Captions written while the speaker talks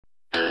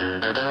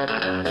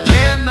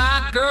Yeah,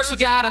 my girl, she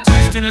got a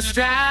twist in her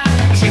stride.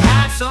 She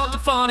had something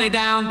funny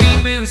down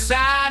deep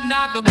inside.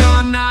 Not no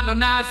gun, not no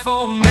knife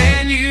for a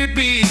man, you'd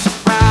be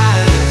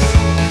surprised.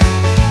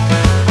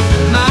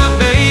 My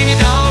baby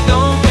doll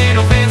don't wear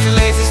no fancy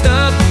lacy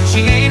stuff.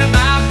 She ain't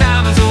about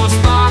diamonds or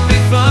sparkly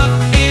fluff.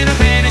 In her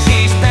panties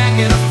she's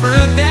packing a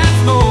fruit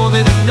that's more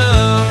than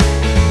enough.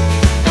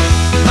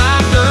 My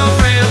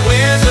girlfriend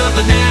wears a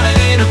banana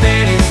in her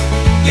panties.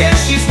 Yeah,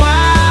 she's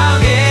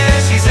wild,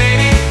 yeah, she's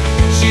zany.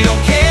 She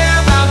don't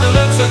care about the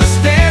looks or the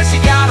stare. She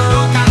got her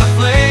own kind of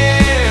flair.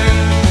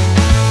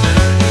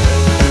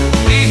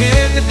 We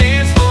hit the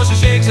dance floor, she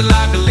shakes it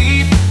like a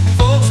leaf.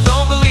 Folks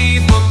don't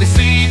believe what they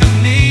see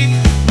beneath.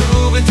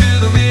 Moving to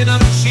the rhythm,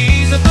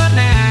 she's a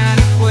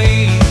banana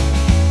queen.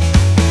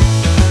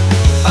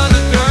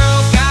 Other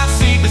girls got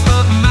secrets,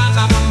 but mine's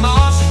off the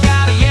mall. She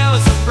got a yellow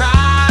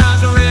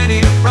surprise,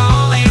 ready to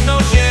brawl. Ain't no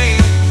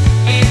shame,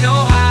 ain't no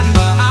hiding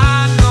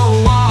behind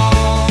no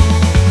wall.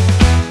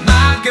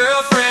 My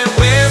girlfriend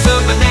wears a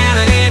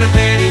banana in her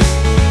panties.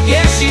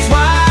 Yeah, she's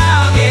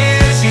wild,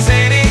 yeah, she's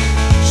zany.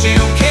 She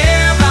don't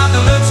care about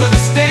the looks or the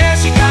stare.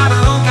 She got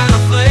her own kind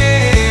of flair.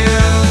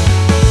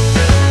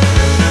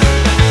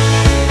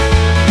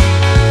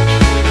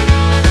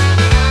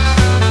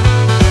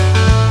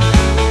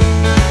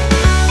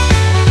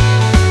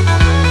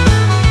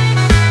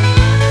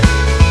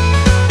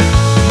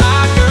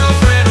 My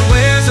girlfriend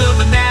wears a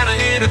banana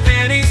in her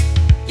panties.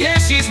 Yeah,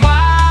 she's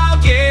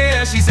wild,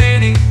 yeah, she's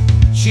zany.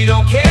 She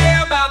don't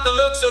care about the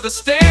looks or the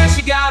stare.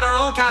 She got her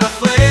own kind of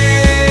flair.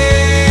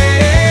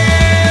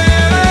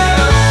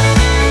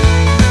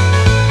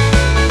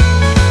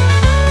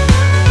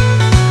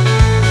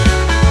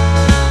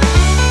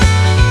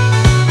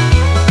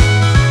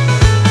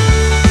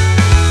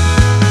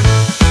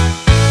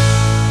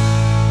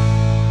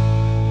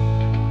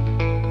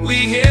 We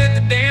hit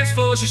the dance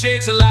floor, she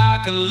shakes it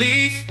like a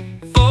leaf.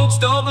 Folks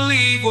don't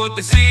believe what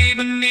they see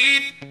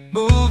beneath.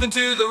 Moving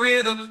to the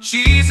rhythm,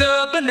 she's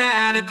a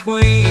banana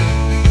queen.